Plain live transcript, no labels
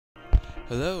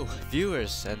Hello,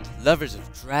 viewers and lovers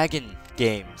of dragon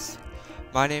games.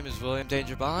 My name is William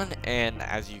Dangerbond, and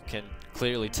as you can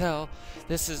clearly tell,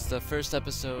 this is the first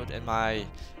episode in my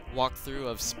walkthrough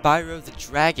of Spyro the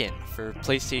Dragon for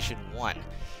PlayStation 1.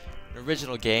 An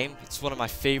original game. It's one of my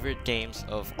favorite games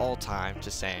of all time,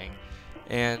 just saying.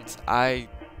 And I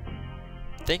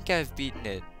think I've beaten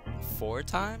it 4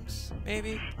 times,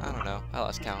 maybe? I don't know. I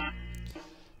lost count.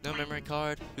 No memory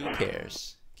card? Who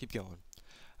cares? Keep going.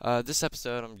 This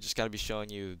episode, I'm just gonna be showing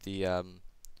you the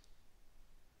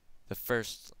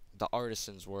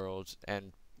artisan's world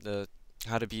and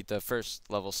how to beat the first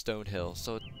level Stone Hill.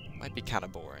 So it might be kind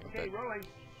of boring, but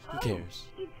who cares?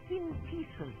 It's been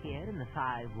peaceful here in the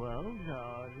 5 worlds,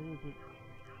 or is it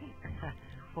 6?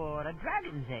 For a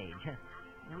dragon's age.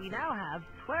 We now have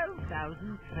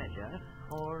 12,000 treasure,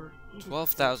 or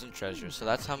 12,000 treasures. So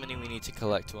that's how many we need to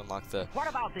collect to unlock the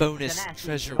bonus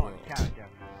treasure world.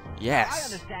 Yes. I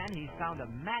understand he's found a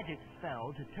magic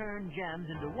spell to turn gems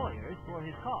into warriors for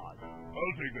his cause.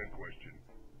 I'll take that question.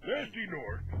 Nasty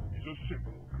North is a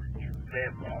simple creature.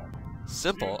 Vampire.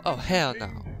 Simple? Oh, hell no.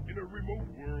 In a remote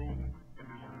world, it is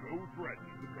no threat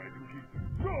to the Dragon Kingdom.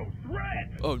 No threat!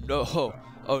 Oh no.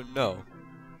 Oh no.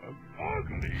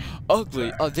 Ugly.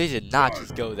 Ugly? Oh, they did not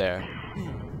just go there.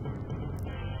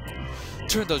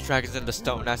 Turn those dragons into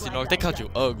stone, Nasty North. They called you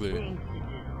ugly.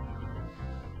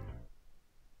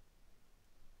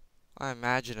 I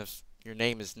imagine if your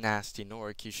name is Nasty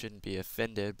Nork, you shouldn't be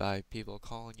offended by people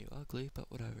calling you ugly, but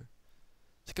whatever.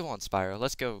 So come on, Spyro,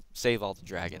 let's go save all the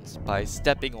dragons by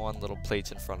stepping on little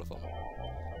plates in front of them.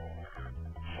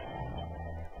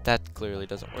 That clearly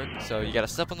doesn't work, so you gotta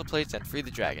step on the plates and free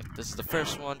the dragon. This is the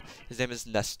first one. His name is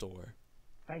Nestor.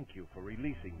 Thank you for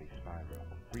releasing me, Spyro.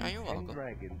 Free You're 10 welcome.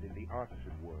 dragons in the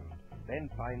artisan world.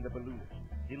 Then find the balloonist.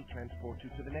 He'll transport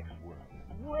you to the next world.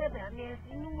 What about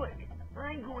Nasty North?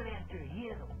 I'm going after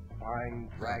him. Find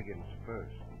dragons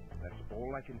first. That's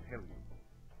all I can tell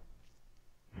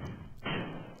you.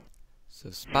 So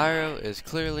Spyro is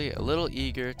clearly a little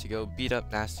eager to go beat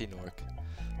up Nasty Nork.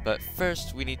 But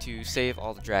first, we need to save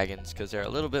all the dragons, because they're a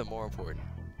little bit more important.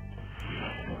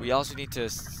 We also need to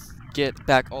get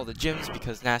back all the gems,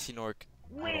 because Nasty Nork...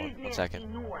 Where's One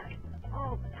second. North?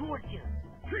 I'll torch him.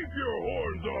 Keep your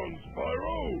horns on,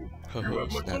 Spyro. You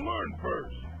have much to learn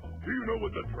first. Do you know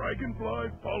what the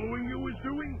dragonfly following you is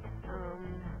doing?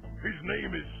 His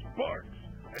name is Sparks,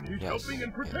 and he's helping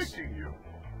and protecting you.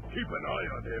 Keep an eye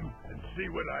on him and see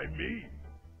what I mean.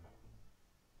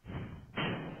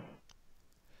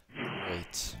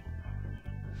 Wait.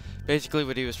 Basically,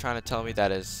 what he was trying to tell me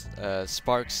that is,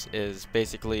 Sparks is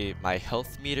basically my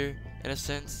health meter, in a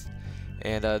sense.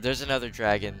 And there's another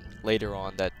dragon later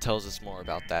on that tells us more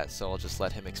about that, so I'll just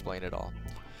let him explain it all.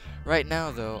 Right now,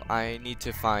 though, I need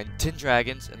to find 10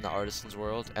 dragons in the Artisan's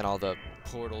World and all the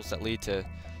portals that lead to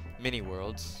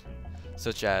mini-worlds,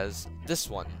 such as this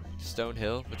one, Stone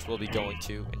Hill, which we'll be going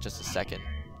to in just a second.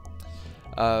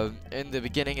 In the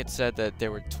beginning, it said that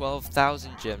there were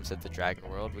 12,000 gems at the Dragon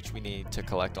World, which we need to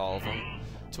collect all of them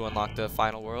to unlock the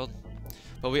final world.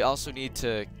 But we also need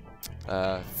to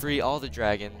free all the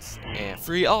dragons and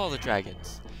collect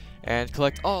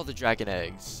all the dragon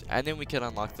eggs, and then we can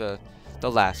unlock the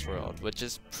last world, which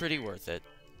is pretty worth it.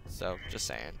 So, just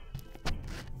saying.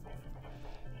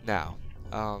 Now,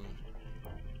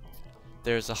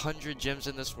 there's 100 gems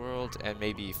in this world and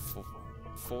maybe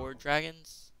 4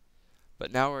 dragons.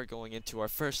 But now we're going into our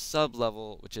first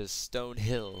sub-level, which is Stone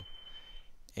Hill.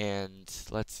 And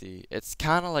let's see, it's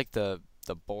kind of like the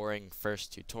boring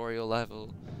first tutorial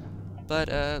level. But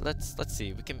let's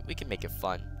see, we can make it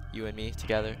fun, you and me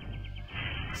together.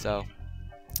 So,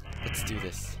 let's do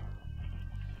this.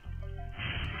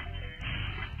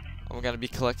 I'm gonna be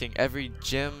collecting every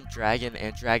gem, dragon,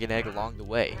 and dragon egg along the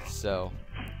way, so...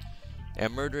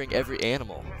 And murdering every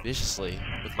animal, viciously,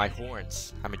 with my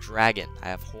horns. I'm a dragon, I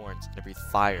have horns, and I breathe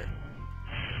fire.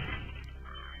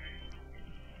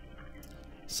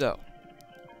 So,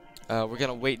 we're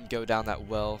gonna wait and go down that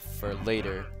well for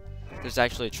later. There's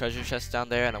actually a treasure chest down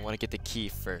there, and I want to get the key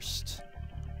first.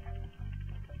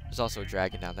 There's also a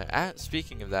dragon down there. And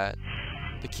speaking of that,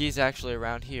 the key's actually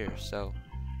around here, so...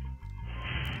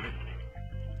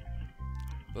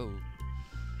 Whoa.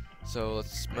 So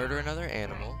let's murder another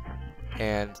animal,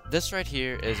 and this right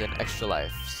here is an extra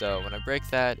life. So when I break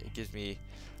that, it gives me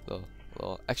a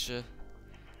little extra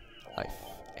life.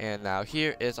 And now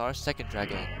here is our second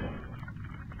dragon,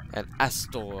 an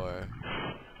Astor.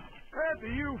 After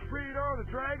you freed all the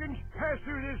dragons, pass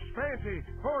through this fancy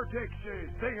vortex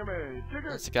thingamajigger.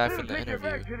 That's the guy from the Take you interview.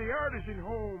 back to the artisan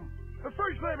home. But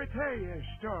first, let me tell you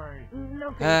a story.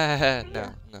 No,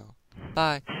 No.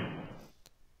 Bye.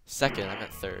 Second, I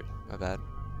meant third. My bad.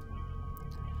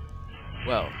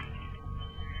 Well,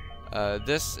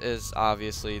 this is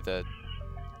obviously the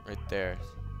right there,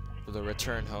 the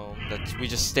return home. That we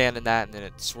just stand in that, and then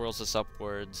it swirls us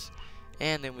upwards,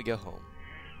 and then we go home.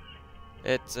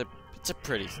 It's a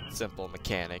pretty simple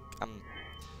mechanic.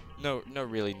 No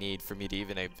really need for me to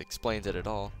even have explained it at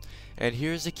all. And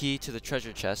here's the key to the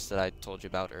treasure chest that I told you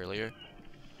about earlier.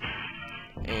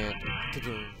 And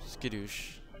kaboom,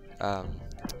 skadoosh.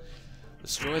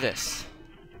 Destroy this.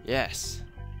 Yes.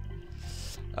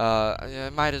 I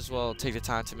might as well take the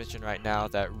time to mention right now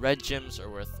that red gems are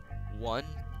worth 1,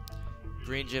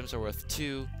 green gems are worth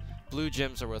 2, blue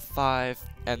gems are worth 5,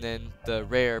 and then the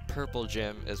rare purple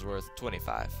gem is worth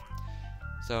 25.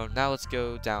 So now let's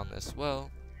go down this well.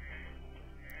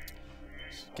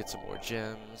 Get some more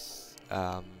gems.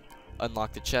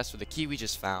 Unlock the chest with the key we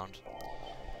just found,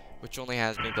 which only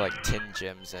has maybe like 10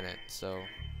 gems in it, so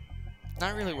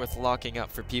not really worth locking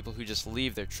up for people who just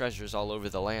leave their treasures all over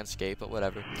the landscape, but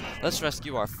whatever. Let's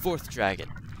rescue our 4th dragon,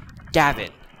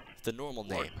 Gavin, the normal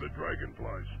name. Like the dragonfly,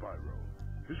 Spyro.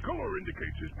 His color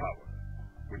indicates his power.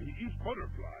 When he eats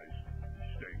butterflies,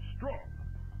 he stays strong.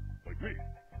 Like me.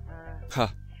 Huh.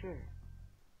 Sure.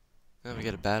 Now we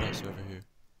got a badass over here.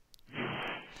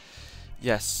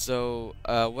 Yes, so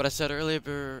what I said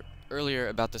earlier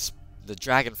about the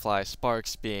dragonfly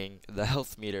Sparks being the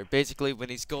health meter. Basically, when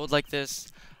he's gold like this,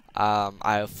 I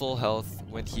have full health.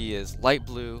 When he is light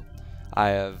blue, I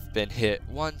have been hit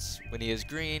once. When he is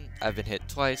green, I've been hit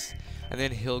twice. And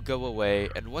then he'll go away,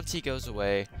 and once he goes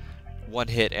away, 1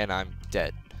 hit and I'm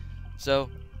dead. So,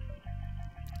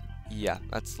 yeah,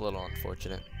 that's a little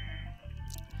unfortunate.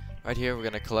 Right here, we're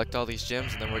going to collect all these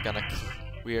gems, and then we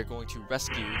are going to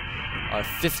rescue our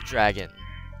 5th dragon,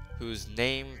 whose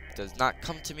name does not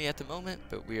come to me at the moment,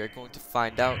 but we are going to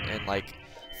find out in like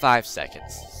 5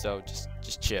 seconds. So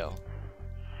just chill.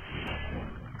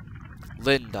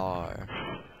 Lindar.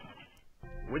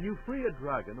 When you free a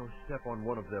dragon or step on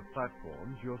one of their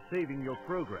platforms, you're saving your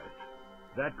progress.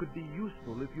 That could be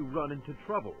useful if you run into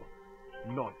trouble.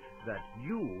 Not that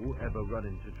you ever run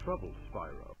into trouble,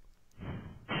 Spyro.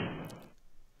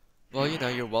 Well, you know,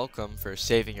 you're welcome for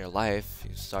saving your life,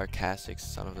 you sarcastic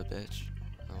son of a bitch.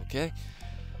 Okay.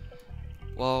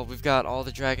 Well, we've got all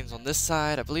the dragons on this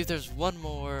side. I believe there's one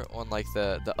more on like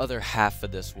the other half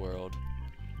of this world.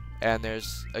 And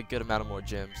there's a good amount of more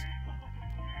gems.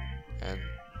 And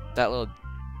that little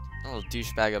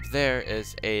douchebag up there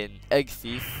is an egg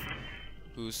thief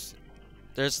who's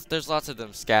there's lots of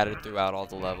them scattered throughout all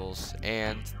the levels,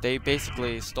 and they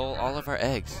basically stole all of our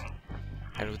eggs.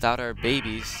 And without our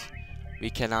babies, we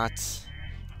cannot,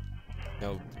 you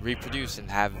know, reproduce and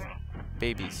have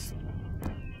babies.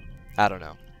 I don't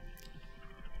know.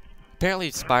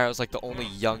 Apparently Spyro's like the only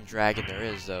young dragon there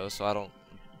is, though, so I don't...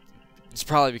 It's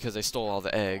probably because they stole all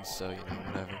the eggs, so, you know,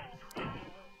 whatever.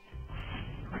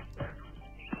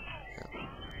 Yeah.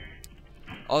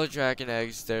 All the dragon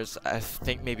eggs, there's, I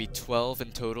think, maybe 12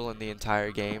 in total in the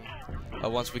entire game.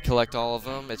 Once we collect all of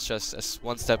them, it's just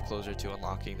one step closer to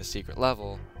unlocking the secret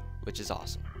level, which is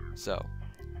awesome. So,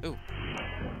 ooh.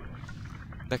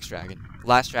 Next dragon.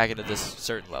 Last dragon of this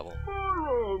certain level.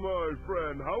 Spyro, my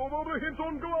friend, how about a hint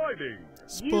on gliding?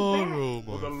 Spyro,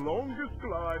 For the longest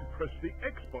glide, press the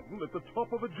X button at the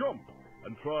top of a jump,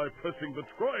 and try pressing the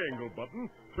triangle button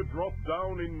to drop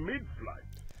down in mid-flight.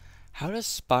 How does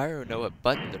Spyro know what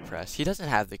button to press? He doesn't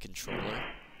have the controller.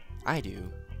 I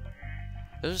do.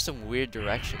 Those are some weird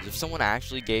directions. If someone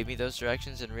actually gave me those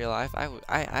directions in real life, I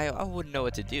wouldn't know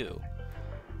what to do.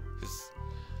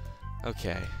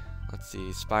 Okay, let's see.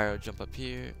 Spyro, jump up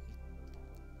here.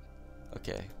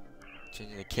 Okay,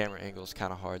 changing the camera angle is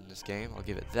kind of hard in this game. I'll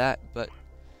give it that, but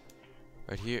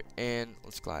right here, and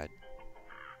let's glide.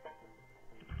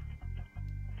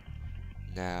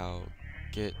 Now,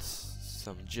 get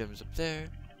some gems up there.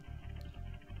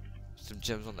 Some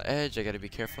gems on the edge. I gotta be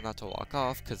careful not to walk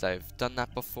off because I've done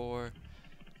that before.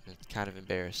 It's kind of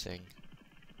embarrassing.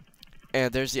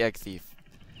 And there's the egg thief.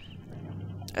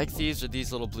 Egg thieves are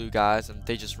these little blue guys, and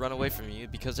they just run away from you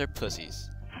because they're pussies.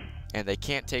 And they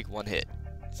can't take 1 hit.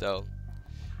 So,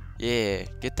 yeah,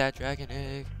 get that dragon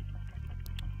egg.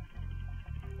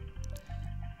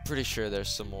 Pretty sure there's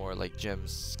some more like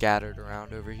gems scattered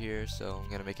around over here, so I'm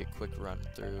gonna make a quick run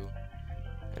through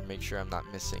and make sure I'm not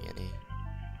missing any.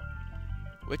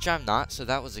 Which I'm not, so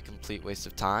that was a complete waste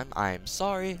of time. I am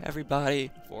sorry,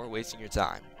 everybody, for wasting your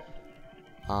time.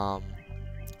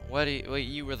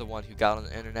 You were the one who got on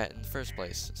the internet in the first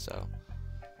place, so.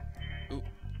 Ooh,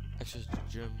 extra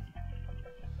gem.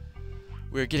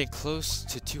 We're getting close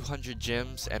to 200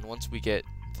 gems, and once we get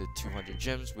to 200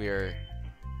 gems, we are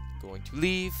going to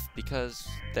leave because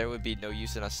there would be no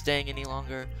use in us staying any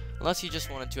longer unless you just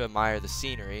wanted to admire the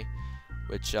scenery,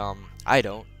 which I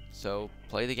don't. So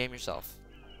play the game yourself.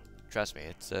 Trust me,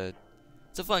 it's a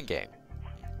fun game.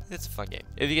 It's a fun game.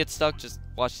 If you get stuck, just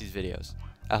watch these videos.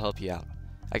 I'll help you out.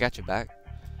 I got your back.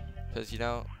 Cause you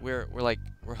know we're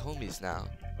homies now.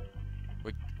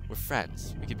 We're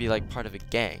friends. We could be like part of a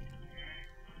gang.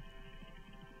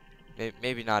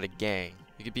 Maybe not a gang.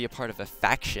 We could be a part of a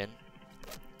faction,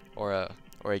 or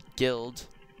a guild,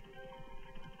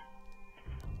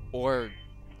 or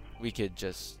we could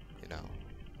just, you know,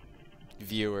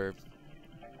 viewer,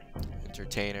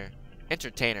 entertainer.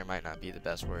 Entertainer might not be the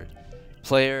best word.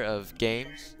 Player of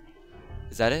games.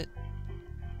 Is that it?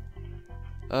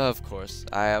 Of course.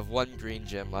 I have one green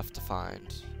gem left to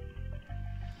find.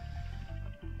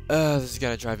 This is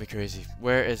gonna drive me crazy.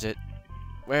 Where is it?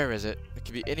 Where is it? It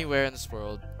could be anywhere in this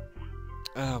world.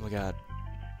 Oh my god.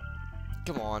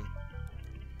 Come on.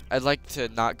 I'd like to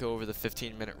not go over the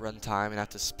 15-minute run time and have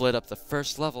to split up the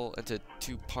first level into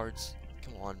 2 parts.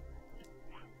 Come on.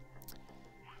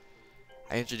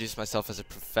 I introduced myself as a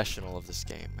professional of this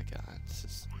game. My god, this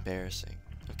is embarrassing.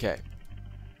 Okay.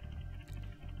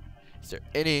 Is there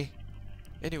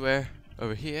anywhere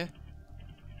over here?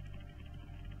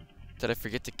 Did I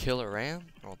forget to kill a ram?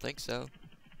 I don't think so.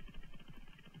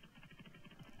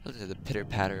 Listen to the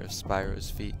pitter-patter of Spyro's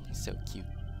feet. He's so cute.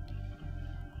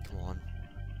 Come on.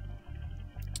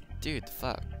 Dude, the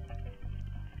fuck?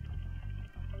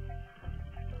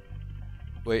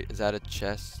 Wait, is that a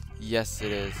chest? Yes,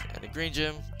 it is. And a green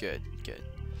gem? Good, good.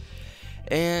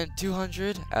 And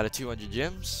 200 out of 200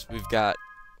 gems. We've got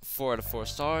 4 out of 4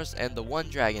 stars and the 1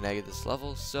 dragon egg at this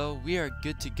level, so we are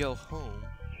good to go home.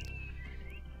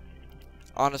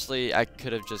 Honestly, I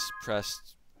could have just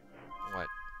pressed, what?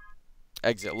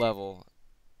 Exit level.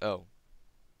 Oh.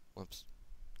 Whoops.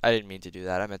 I didn't mean to do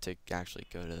that. I meant to actually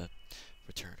go to the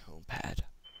return home pad.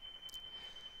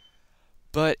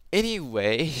 But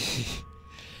anyway,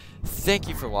 thank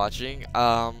you for watching.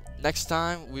 Next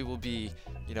time we will be,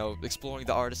 you know, exploring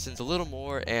the artisans a little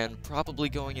more and probably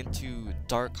going into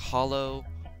Dark Hollow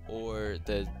or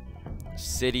the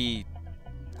City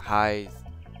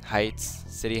Heights.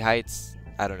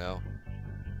 I don't know.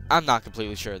 I'm not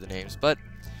completely sure of the names, but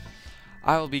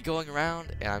I will be going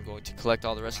around and I'm going to collect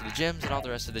all the rest of the gems and all the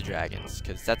rest of the dragons,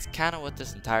 because that's kind of what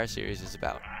this entire series is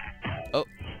about. Oh.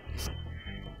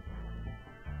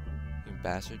 You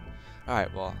bastard.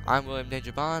 Alright, well, I'm William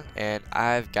Danger Bond, and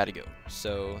I've got to go.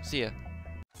 So, see ya.